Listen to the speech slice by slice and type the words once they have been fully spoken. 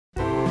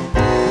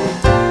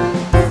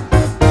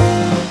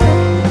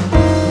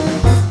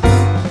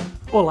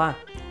Olá,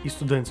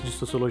 estudantes de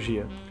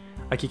Sociologia.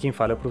 Aqui quem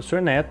fala é o professor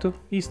Neto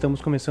e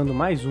estamos começando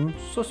mais um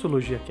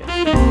Sociologia Cast.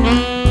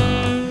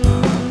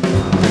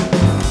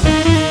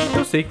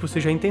 Eu sei que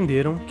vocês já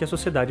entenderam que a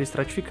sociedade é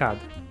estratificada,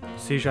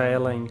 seja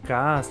ela em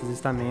castas,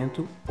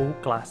 estamento ou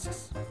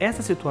classes.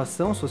 Essa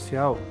situação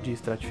social de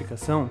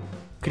estratificação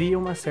cria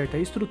uma certa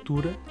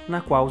estrutura na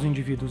qual os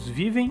indivíduos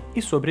vivem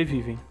e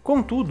sobrevivem.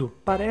 Contudo,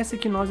 parece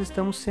que nós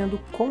estamos sendo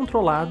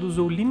controlados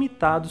ou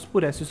limitados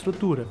por essa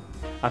estrutura.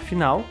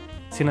 Afinal,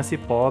 se nasci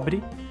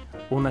pobre,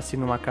 ou nasci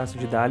numa casta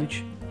de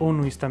Dalit, ou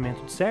num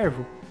estamento de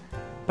servo,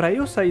 para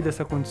eu sair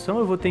dessa condição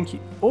eu vou ter que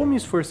ou me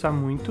esforçar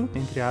muito,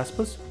 entre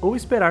aspas, ou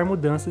esperar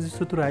mudanças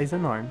estruturais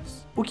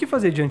enormes. O que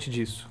fazer diante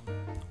disso?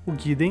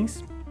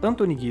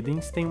 Anthony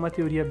Giddens tem uma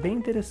teoria bem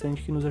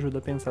interessante que nos ajuda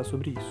a pensar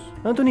sobre isso.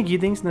 Anthony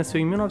Giddens nasceu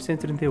em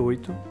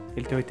 1938,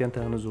 ele tem 80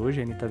 anos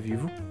hoje, ainda está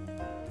vivo,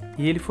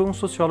 e ele foi um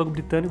sociólogo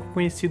britânico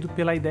conhecido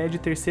pela ideia de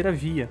terceira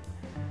via,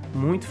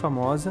 muito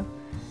famosa,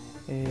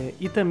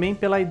 e também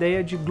pela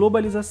ideia de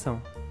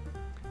globalização.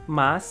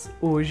 Mas,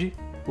 hoje,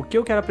 o que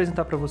eu quero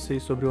apresentar para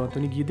vocês sobre o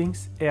Anthony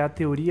Giddens é a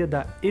teoria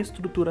da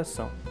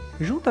estruturação.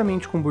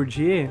 Juntamente com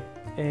Bourdieu,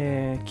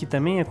 que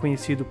também é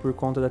conhecido por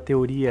conta da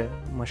teoria,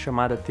 uma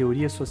chamada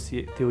teoria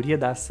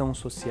da ação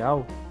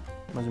social,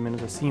 mais ou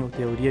menos assim, ou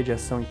teoria de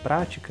ação e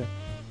prática,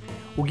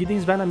 o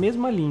Giddens vai na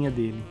mesma linha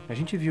dele. A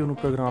gente viu no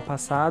programa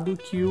passado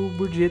que o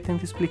Bourdieu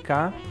tenta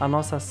explicar a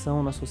nossa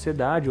ação na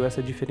sociedade, ou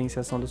essa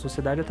diferenciação da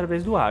sociedade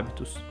através do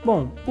hábitos.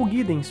 Bom, o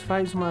Giddens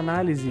faz uma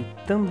análise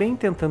também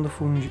tentando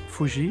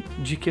fugir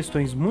de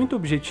questões muito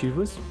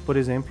objetivas, por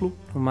exemplo,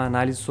 uma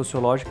análise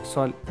sociológica que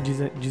só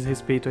diz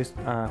respeito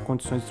a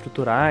condições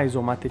estruturais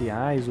ou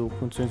materiais ou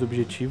condições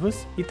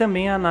objetivas, e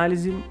também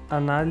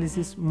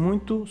análises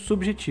muito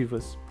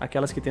subjetivas,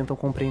 aquelas que tentam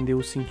compreender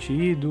os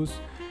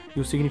sentidos e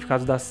os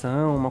significados da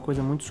ação, uma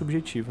coisa muito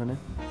subjetiva, né?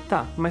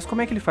 Tá, mas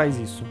como é que ele faz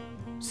isso?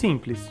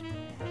 Simples.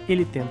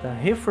 Ele tenta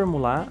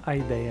reformular a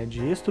ideia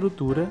de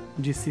estrutura,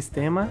 de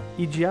sistema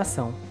e de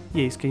ação.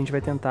 E é isso que a gente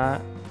vai tentar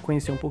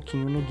conhecer um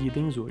pouquinho no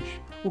Giddens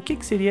hoje. O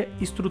que seria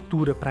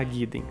estrutura para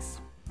Giddens?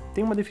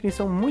 Tem uma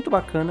definição muito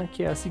bacana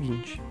que é a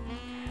seguinte: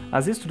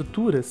 as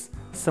estruturas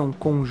são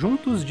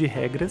conjuntos de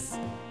regras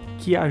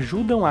que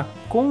ajudam a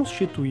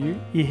constituir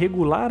e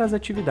regular as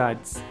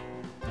atividades,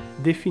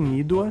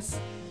 definindo-as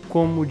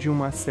como de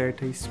uma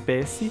certa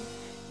espécie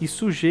e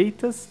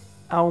sujeitas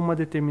a uma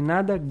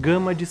determinada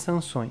gama de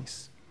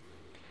sanções.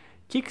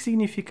 O que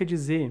significa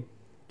dizer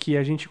que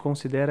a gente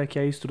considera que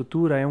a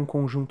estrutura é um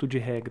conjunto de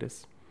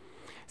regras?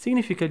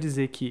 Significa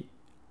dizer que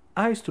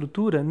a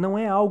estrutura não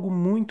é algo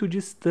muito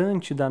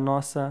distante da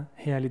nossa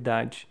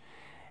realidade.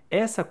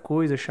 Essa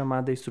coisa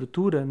chamada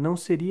estrutura não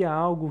seria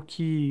algo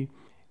que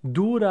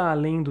dura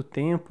além do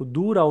tempo,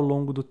 dura ao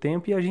longo do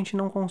tempo e a gente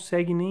não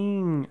consegue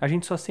a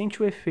gente só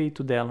sente o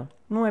efeito dela.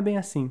 Não é bem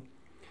assim.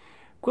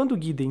 Quando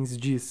Giddens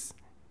diz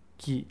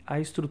que a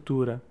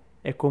estrutura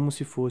é como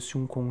se fosse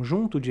um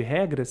conjunto de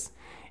regras,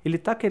 ele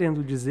está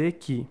querendo dizer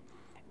que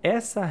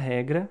essa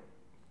regra,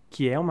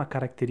 que é uma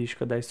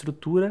característica da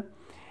estrutura,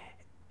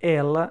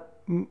 ela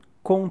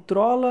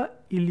controla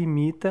e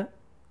limita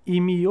e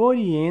me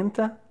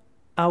orienta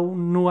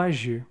no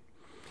agir.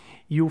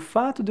 E o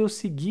fato de eu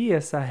seguir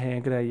essa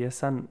regra e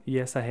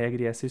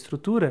essa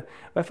estrutura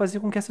vai fazer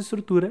com que essa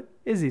estrutura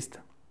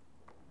exista.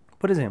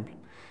 Por exemplo,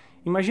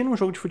 imagina um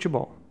jogo de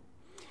futebol.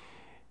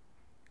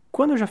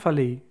 Quando eu já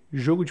falei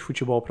jogo de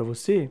futebol para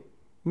você,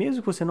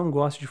 mesmo que você não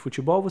goste de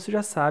futebol, você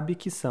já sabe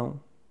que são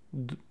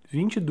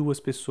 22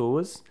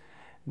 pessoas,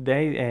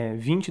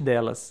 20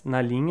 delas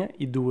na linha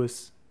e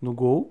 2 no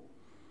gol,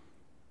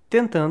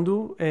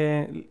 tentando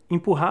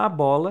empurrar a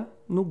bola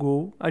no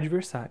gol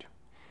adversário.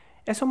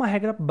 Essa é uma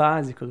regra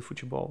básica do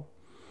futebol.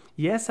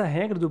 E essa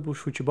regra do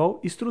futebol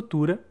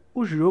estrutura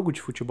o jogo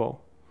de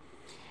futebol.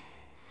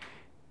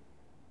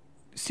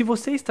 Se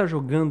você está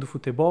jogando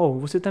futebol,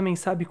 você também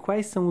sabe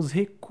quais são os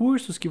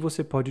recursos que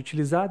você pode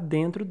utilizar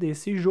dentro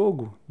desse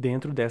jogo,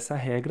 dentro dessa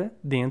regra,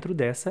 dentro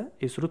dessa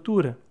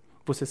estrutura.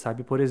 Você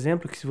sabe, por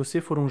exemplo, que se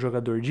você for um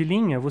jogador de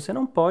linha, você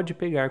não pode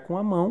pegar com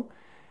a mão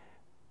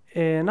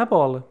na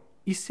bola.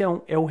 Isso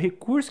é o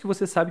recurso que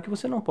você sabe que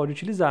você não pode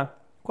utilizar.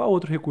 Qual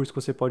outro recurso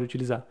que você pode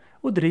utilizar?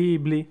 O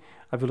drible,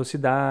 a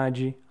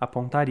velocidade, a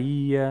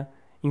pontaria.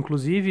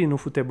 Inclusive, no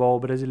futebol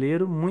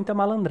brasileiro, muita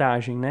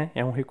malandragem, né?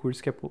 É um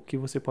recurso que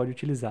você pode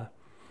utilizar.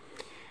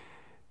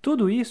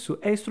 Tudo isso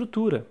é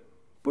estrutura.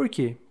 Por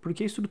quê?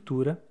 Porque a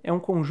estrutura é um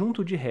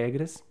conjunto de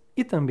regras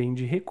e também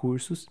de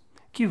recursos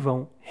que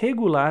vão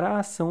regular a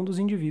ação dos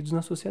indivíduos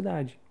na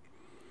sociedade.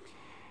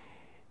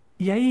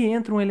 E aí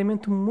entra um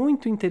elemento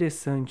muito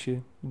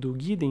interessante do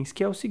Giddens,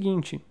 que é o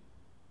seguinte: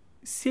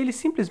 se ele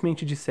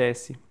simplesmente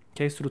dissesse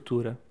que a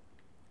estrutura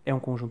é um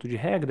conjunto de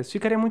regras,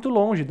 ficaria muito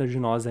longe de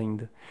nós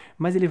ainda.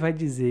 Mas ele vai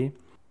dizer,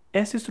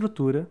 essa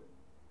estrutura,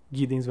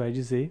 Giddens vai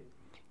dizer,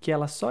 que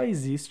ela só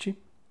existe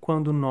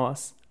quando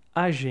nós,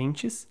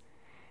 agentes,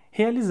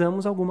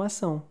 realizamos alguma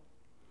ação.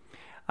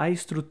 A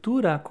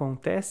estrutura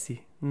acontece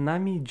na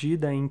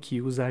medida em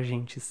que os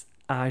agentes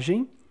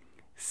agem,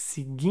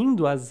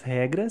 seguindo as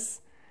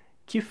regras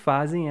que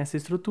fazem essa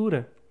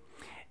estrutura.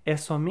 É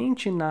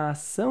somente na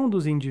ação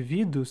dos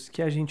indivíduos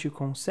que a gente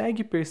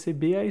consegue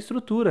perceber a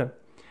estrutura.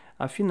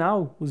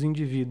 Afinal, os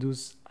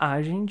indivíduos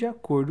agem de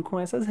acordo com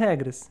essas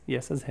regras, e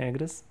essas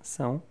regras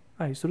são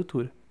a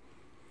estrutura.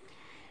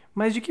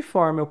 Mas de que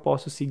forma eu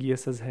posso seguir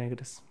essas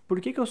regras?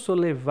 Por que eu sou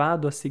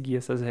levado a seguir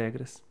essas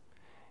regras?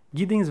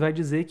 Giddens vai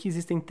dizer que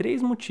existem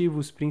 3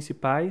 motivos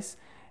principais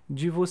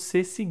de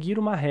você seguir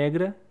uma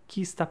regra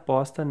que está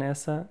posta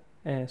nessa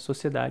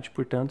sociedade,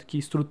 portanto, que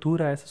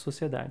estrutura essa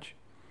sociedade.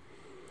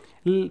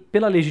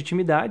 Pela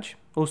legitimidade,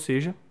 ou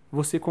seja,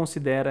 você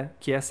considera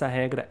que essa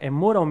regra é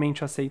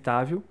moralmente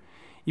aceitável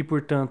e,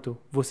 portanto,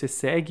 você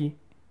segue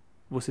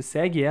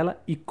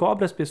ela e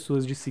cobra as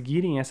pessoas de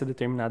seguirem essa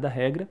determinada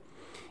regra.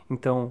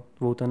 Então,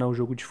 voltando ao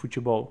jogo de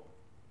futebol,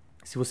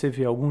 se você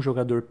vê algum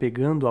jogador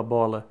pegando a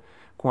bola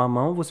com a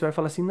mão, você vai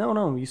falar assim,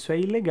 não, isso é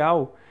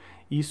ilegal,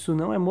 isso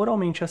não é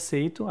moralmente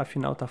aceito,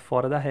 afinal está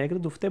fora da regra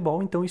do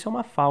futebol, então isso é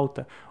uma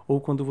falta. Ou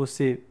quando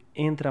você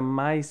entra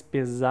mais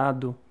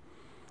pesado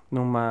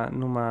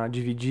numa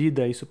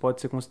dividida, isso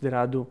pode ser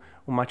considerado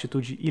uma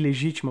atitude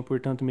ilegítima,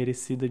 portanto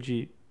merecida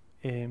de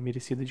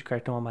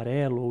cartão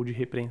amarelo ou de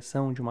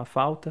repreensão, de uma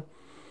falta.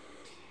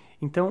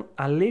 Então,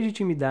 a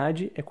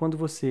legitimidade é quando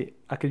você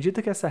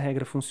acredita que essa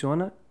regra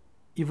funciona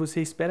e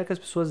você espera que as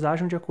pessoas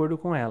ajam de acordo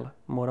com ela,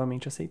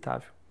 moralmente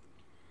aceitável.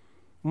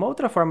 Uma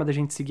outra forma da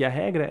gente seguir a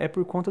regra é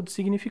por conta do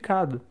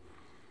significado.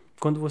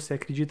 Quando você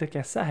acredita que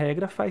essa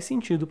regra faz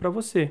sentido para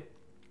você.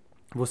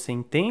 Você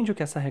entende o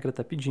que essa regra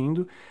está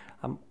pedindo,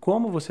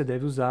 como você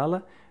deve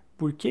usá-la,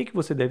 por que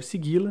você deve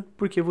segui-la,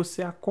 porque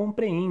você a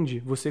compreende,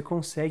 você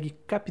consegue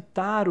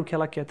captar o que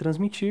ela quer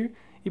transmitir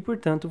e,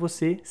 portanto,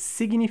 você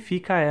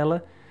significa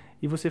ela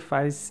e você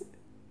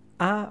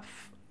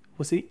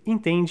você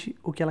entende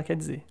o que ela quer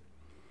dizer.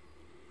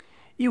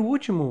 E o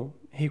último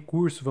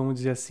recurso, vamos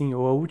dizer assim,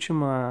 ou a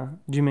última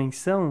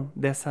dimensão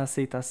dessa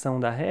aceitação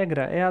da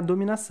regra é a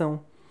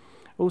dominação.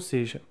 Ou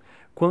seja,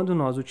 quando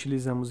nós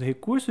utilizamos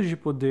recursos de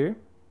poder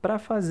para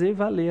fazer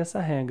valer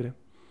essa regra.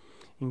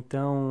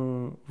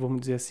 Então,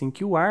 vamos dizer assim,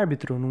 que o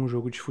árbitro num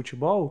jogo de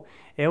futebol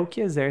é o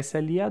que exerce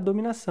ali a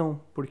dominação,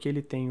 porque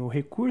ele tem o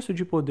recurso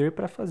de poder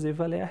para fazer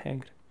valer a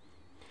regra.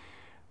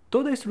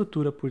 Toda a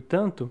estrutura,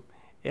 portanto,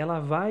 ela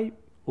vai,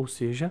 ou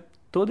seja,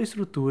 toda a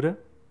estrutura,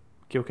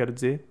 que eu quero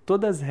dizer,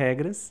 todas as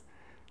regras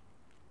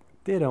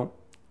terão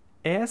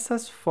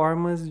essas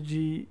formas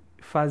de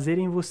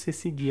fazerem você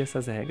seguir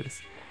essas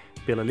regras,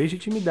 pela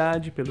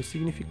legitimidade, pelo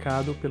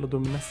significado ou pela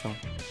dominação.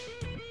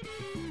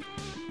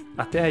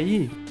 Até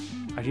aí,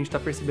 a gente está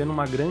percebendo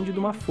uma grande de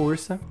uma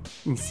força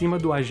em cima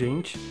do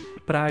agente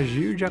para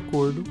agir de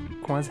acordo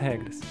com as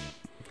regras.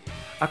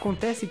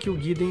 Acontece que o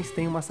Giddens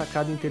tem uma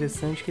sacada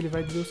interessante que ele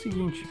vai dizer o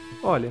seguinte: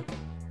 olha,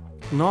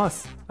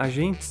 nós,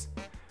 agentes,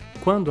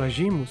 quando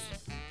agimos,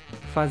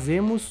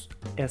 fazemos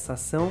essa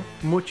ação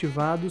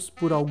motivados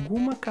por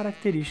alguma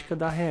característica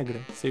da regra,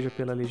 seja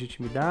pela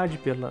legitimidade,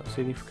 pelo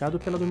significado ou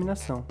pela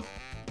dominação.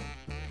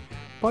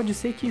 Pode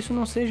ser que isso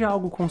não seja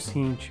algo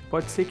consciente,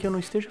 pode ser que eu não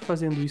esteja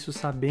fazendo isso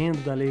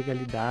sabendo da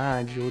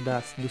legalidade ou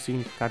do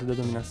significado da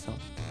dominação.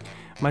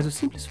 Mas o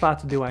simples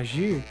fato de eu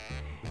agir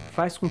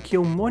faz com que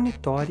eu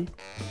monitore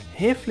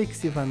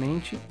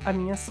reflexivamente a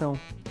minha ação.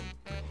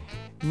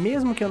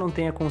 Mesmo que eu não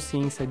tenha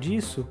consciência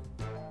disso,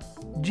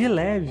 de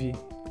leve,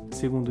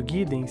 segundo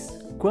Giddens,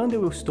 quando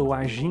eu estou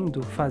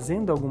agindo,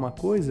 fazendo alguma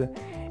coisa,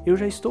 eu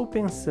já estou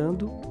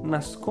pensando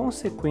nas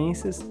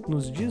consequências,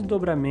 nos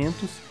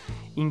desdobramentos,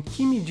 em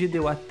que medida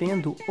eu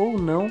atendo ou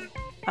não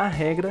a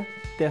regra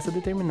dessa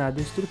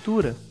determinada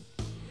estrutura.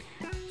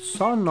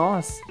 Só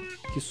nós,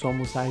 que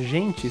somos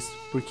agentes,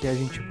 porque a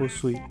gente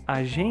possui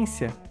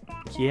agência,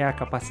 que é a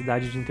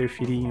capacidade de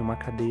interferir em uma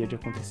cadeia de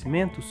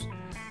acontecimentos,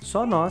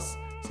 só nós,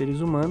 seres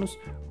humanos,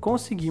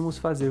 conseguimos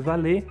fazer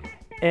valer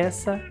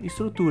essa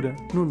estrutura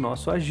no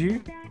nosso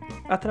agir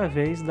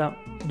através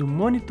do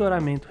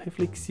monitoramento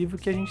reflexivo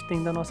que a gente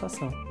tem da nossa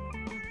ação.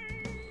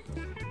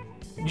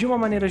 De uma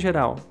maneira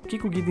geral, o que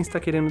o Giddens está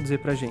querendo dizer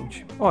pra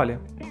gente? Olha,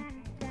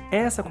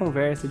 essa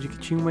conversa de que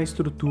tinha uma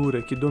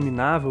estrutura que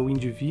dominava o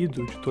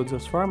indivíduo de todas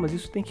as formas,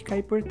 isso tem que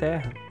cair por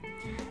terra.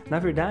 Na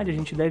verdade, a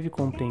gente deve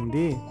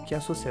compreender que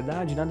a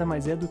sociedade nada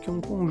mais é do que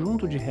um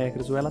conjunto de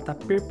regras, ou ela está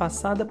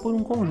perpassada por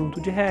um conjunto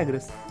de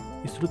regras,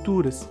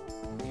 estruturas.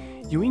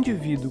 E o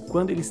indivíduo,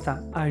 quando ele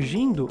está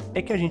agindo,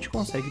 é que a gente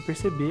consegue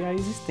perceber a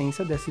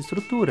existência dessa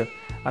estrutura.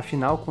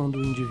 Afinal, quando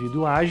o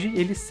indivíduo age,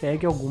 ele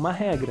segue alguma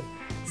regra,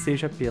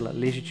 seja pela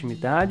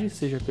legitimidade,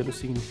 seja pelo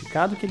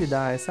significado que ele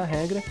dá a essa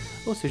regra,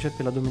 ou seja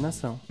pela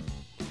dominação.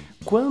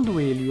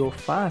 Quando ele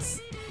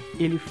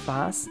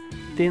faz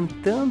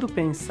tentando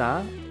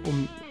pensar,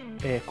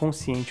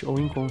 consciente ou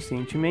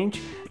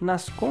inconscientemente,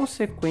 nas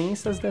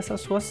consequências dessa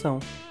sua ação.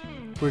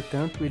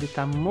 Portanto, ele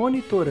está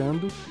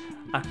monitorando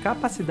a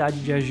capacidade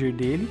de agir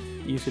dele,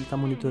 e isso ele está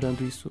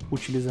monitorando isso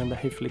utilizando a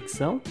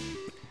reflexão,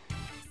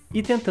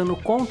 e tentando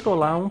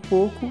controlar um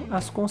pouco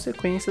as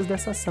consequências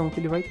dessa ação que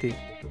ele vai ter.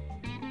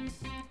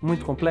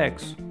 Muito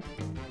complexo?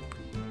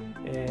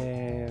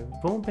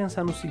 Vamos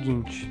pensar no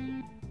seguinte.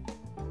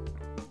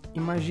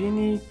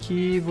 Imagine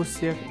que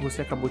você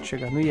acabou de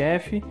chegar no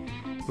IF,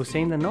 você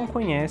ainda não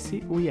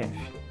conhece o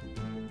IF.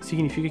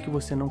 Significa que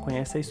você não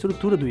conhece a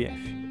estrutura do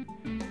IF.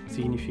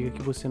 Significa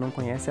que você não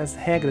conhece as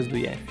regras do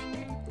IF.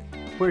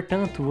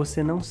 Portanto,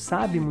 você não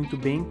sabe muito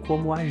bem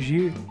como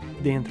agir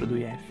dentro do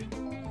IF.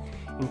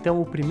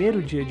 Então, o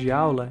primeiro dia de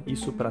aula,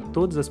 isso para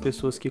todas as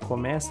pessoas que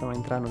começam a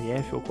entrar no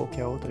IF ou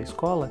qualquer outra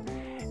escola,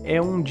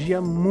 é um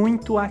dia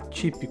muito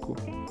atípico.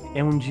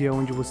 É um dia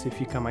onde você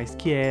fica mais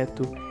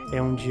quieto,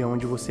 é um dia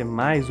onde você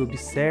mais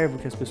observa o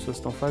que as pessoas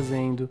estão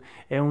fazendo,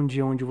 é um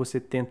dia onde você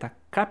tenta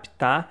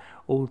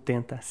captar ou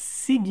tenta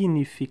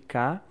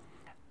significar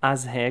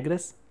as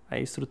regras, a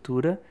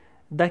estrutura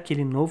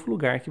daquele novo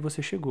lugar que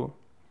você chegou.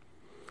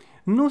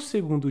 No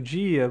segundo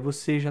dia,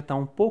 você já está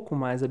um pouco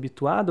mais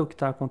habituado ao que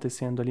está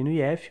acontecendo ali no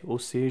IF, ou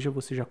seja,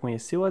 você já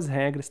conheceu as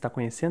regras, está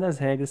conhecendo as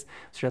regras,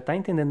 você já está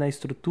entendendo a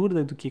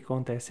estrutura do que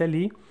acontece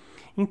ali,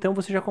 então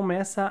você já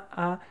começa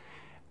a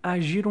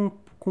agir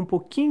com um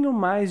pouquinho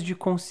mais de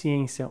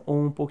consciência,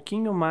 ou um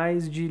pouquinho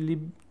mais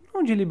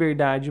não de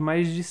liberdade,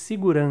 mas de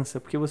segurança,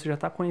 porque você já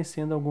está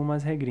conhecendo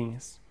algumas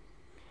regrinhas.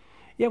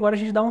 E agora a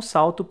gente dá um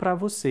salto para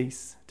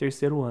vocês,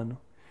 terceiro ano.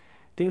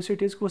 Tenho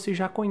certeza que vocês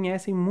já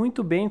conhecem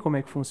muito bem como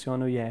é que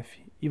funciona o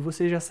IF. E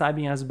vocês já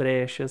sabem as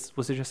brechas,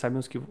 vocês já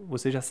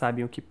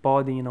sabem o que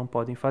podem e não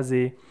podem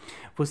fazer.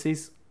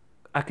 Vocês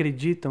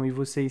acreditam e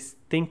vocês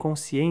têm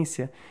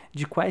consciência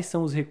de quais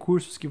são os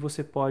recursos que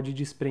você pode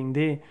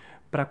desprender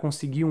para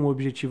conseguir um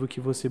objetivo que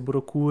você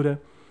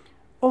procura.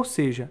 Ou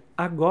seja,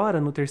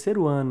 agora no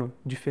terceiro ano,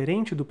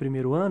 diferente do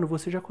primeiro ano,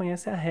 você já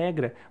conhece a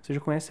regra, você já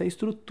conhece a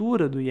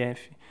estrutura do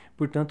IF.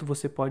 Portanto,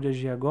 você pode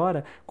agir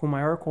agora com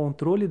maior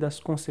controle das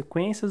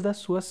consequências da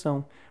sua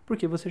ação,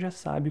 porque você já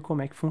sabe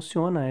como é que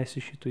funciona essa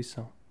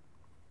instituição.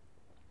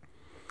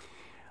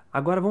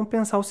 Agora vamos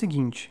pensar o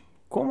seguinte: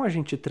 como a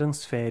gente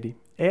transfere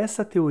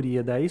essa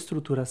teoria da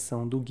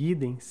estruturação do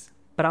Giddens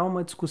para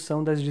uma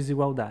discussão das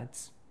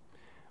desigualdades?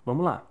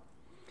 Vamos lá.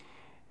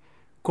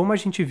 Como a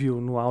gente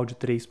viu no áudio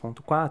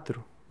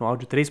 3.4, no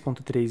áudio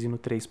 3.3 e no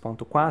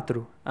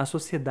 3.4, a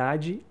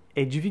sociedade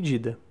é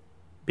dividida.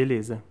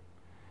 Beleza.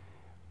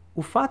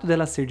 O fato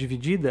dela ser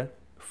dividida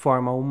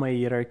forma uma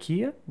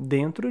hierarquia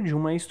dentro de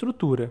uma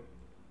estrutura.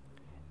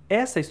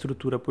 Essa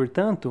estrutura,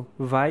 portanto,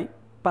 vai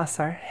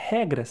passar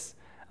regras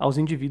aos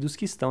indivíduos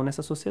que estão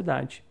nessa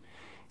sociedade.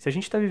 Se a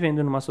gente está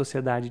vivendo numa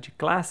sociedade de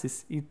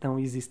classes, então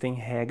existem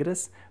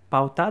regras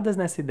pautadas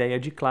nessa ideia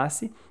de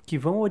classe que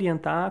vão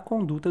orientar a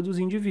conduta dos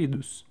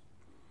indivíduos.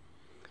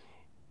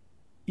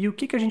 E o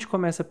que a gente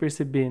começa a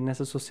perceber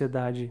nessa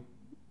sociedade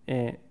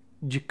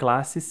de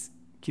classes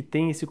que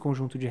tem esse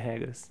conjunto de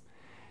regras?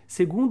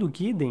 Segundo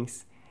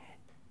Giddens,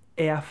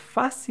 é a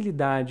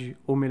facilidade,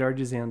 ou melhor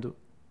dizendo,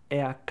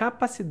 é a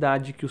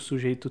capacidade que o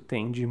sujeito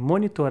tem de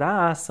monitorar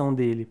a ação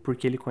dele,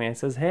 porque ele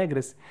conhece as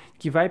regras,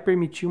 que vai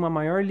permitir uma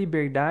maior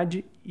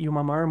liberdade e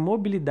uma maior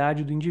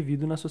mobilidade do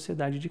indivíduo na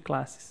sociedade de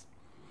classes.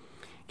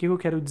 O que eu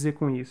quero dizer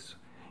com isso?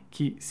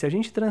 Que se a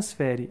gente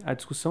transfere a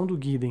discussão do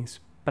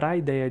Giddens para a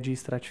ideia de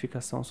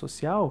estratificação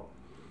social,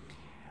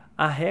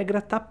 a regra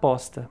está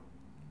posta.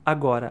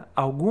 Agora,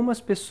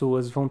 algumas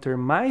pessoas vão ter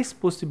mais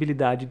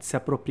possibilidade de se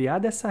apropriar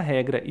dessa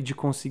regra e de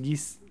conseguir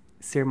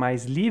ser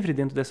mais livre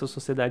dentro dessa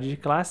sociedade de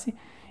classe,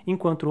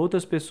 enquanto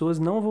outras pessoas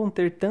não vão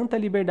ter tanta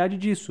liberdade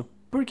disso.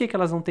 Por que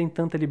elas não têm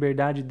tanta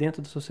liberdade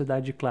dentro da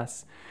sociedade de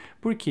classe?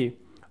 Porque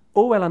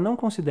ou ela não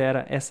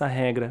considera essa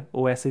regra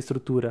ou essa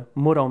estrutura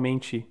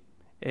moralmente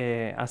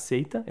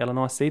aceita, ela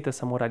não aceita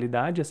essa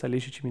moralidade, essa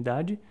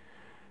legitimidade.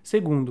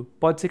 Segundo,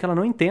 pode ser que ela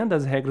não entenda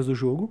as regras do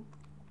jogo,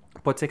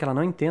 pode ser que ela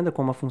não entenda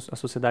como a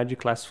sociedade de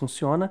classe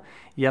funciona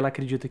e ela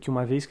acredita que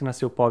uma vez que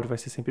nasceu pobre vai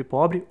ser sempre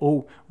pobre,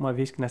 ou uma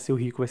vez que nasceu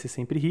rico vai ser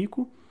sempre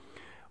rico,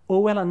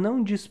 ou ela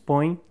não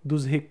dispõe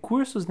dos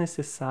recursos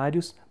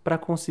necessários para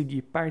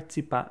conseguir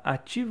participar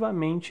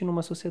ativamente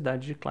numa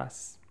sociedade de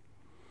classes.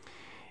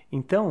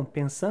 Então,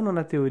 pensando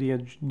na teoria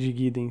de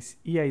Giddens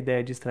e a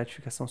ideia de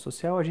estratificação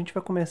social, a gente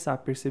vai começar a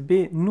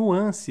perceber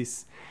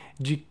nuances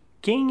de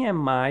quem é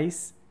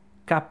mais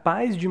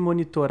capaz de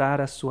monitorar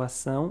a sua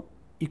ação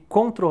e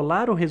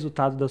controlar o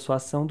resultado da sua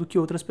ação do que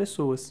outras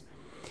pessoas.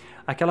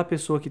 Aquela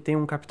pessoa que tem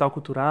um capital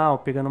cultural,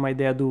 pegando uma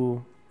ideia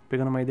do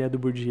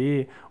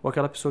Bourdieu, ou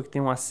aquela pessoa que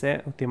tem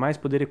mais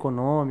poder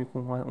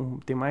econômico,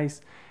 tem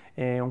mais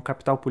um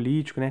capital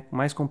político, né,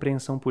 mais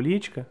compreensão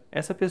política,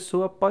 essa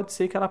pessoa pode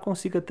ser que ela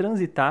consiga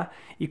transitar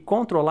e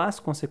controlar as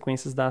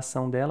consequências da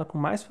ação dela com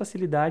mais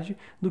facilidade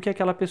do que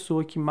aquela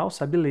pessoa que mal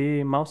sabe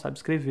ler, mal sabe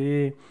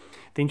escrever,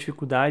 tem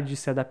dificuldade de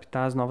se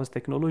adaptar às novas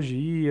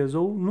tecnologias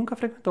ou nunca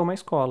frequentou uma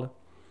escola.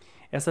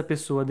 Essa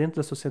pessoa dentro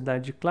da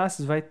sociedade de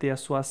classes vai ter a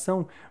sua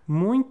ação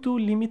muito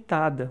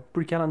limitada,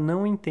 porque ela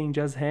não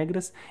entende as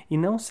regras e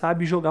não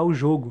sabe jogar o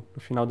jogo,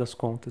 no final das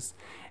contas.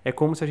 É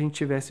como se a gente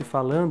estivesse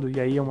falando, e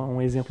aí é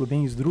um exemplo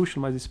bem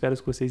esdrúxulo, mas espero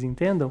que vocês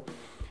entendam,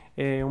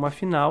 uma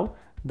final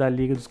da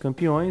Liga dos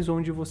Campeões,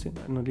 onde você...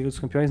 Não, Liga dos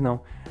Campeões não.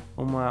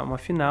 Uma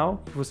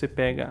final que você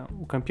pega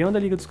o campeão da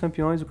Liga dos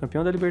Campeões, o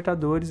campeão da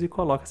Libertadores e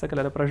coloca essa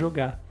galera para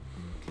jogar.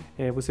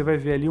 você vai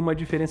ver ali uma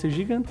diferença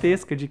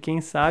gigantesca de quem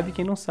sabe e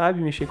quem não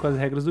sabe mexer com as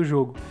regras do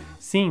jogo.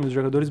 Sim, os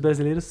jogadores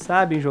brasileiros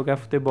sabem jogar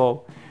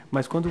futebol,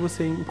 mas quando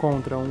você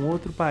encontra um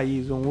outro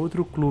país ou um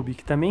outro clube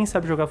que também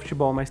sabe jogar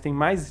futebol, mas tem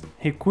mais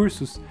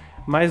recursos,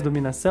 mais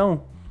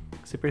dominação,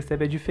 você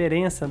percebe a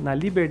diferença na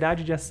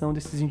liberdade de ação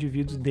desses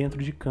indivíduos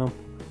dentro de campo,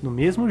 no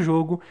mesmo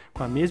jogo,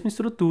 com a mesma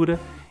estrutura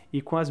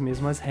e com as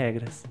mesmas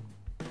regras.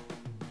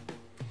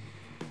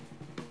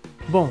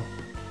 Bom,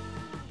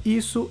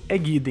 isso é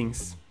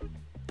Giddens.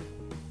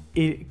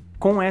 E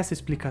com essa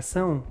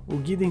explicação, o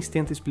Giddens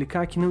tenta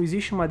explicar que não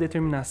existe uma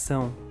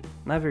determinação.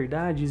 Na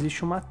verdade,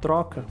 existe uma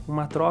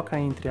troca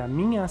entre a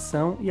minha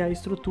ação e a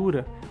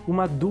estrutura,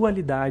 uma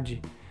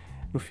dualidade.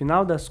 No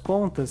final das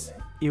contas,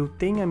 eu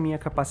tenho a minha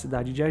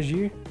capacidade de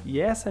agir e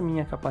essa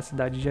minha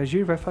capacidade de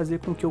agir vai fazer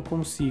com que eu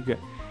consiga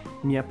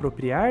me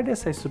apropriar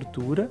dessa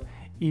estrutura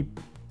e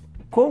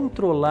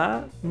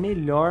controlar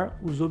melhor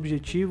os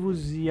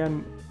objetivos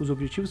os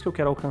objetivos que eu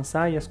quero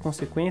alcançar e as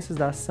consequências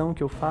da ação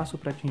que eu faço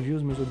para atingir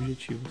os meus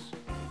objetivos.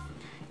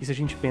 E se a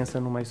gente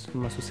pensa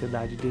numa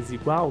sociedade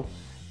desigual,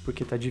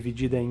 porque está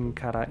dividida em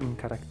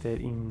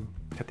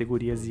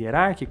categorias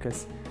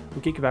hierárquicas, o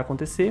que vai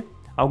acontecer?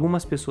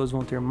 Algumas pessoas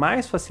vão ter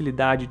mais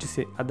facilidade de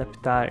se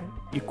adaptar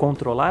e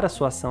controlar a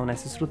sua ação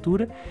nessa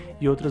estrutura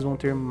e outras vão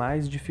ter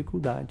mais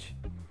dificuldade.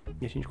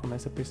 E a gente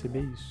começa a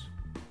perceber isso.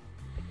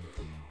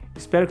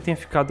 Espero que tenha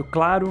ficado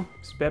claro,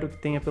 espero que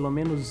tenha pelo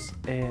menos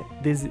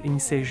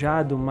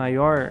ensejado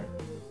maior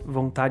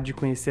vontade de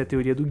conhecer a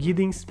teoria do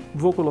Giddens.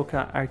 Vou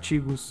colocar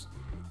artigos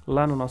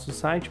lá no nosso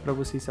site para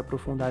vocês se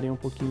aprofundarem um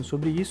pouquinho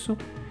sobre isso.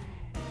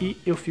 E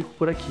eu fico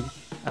por aqui.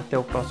 Até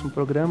o próximo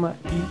programa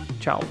e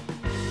tchau!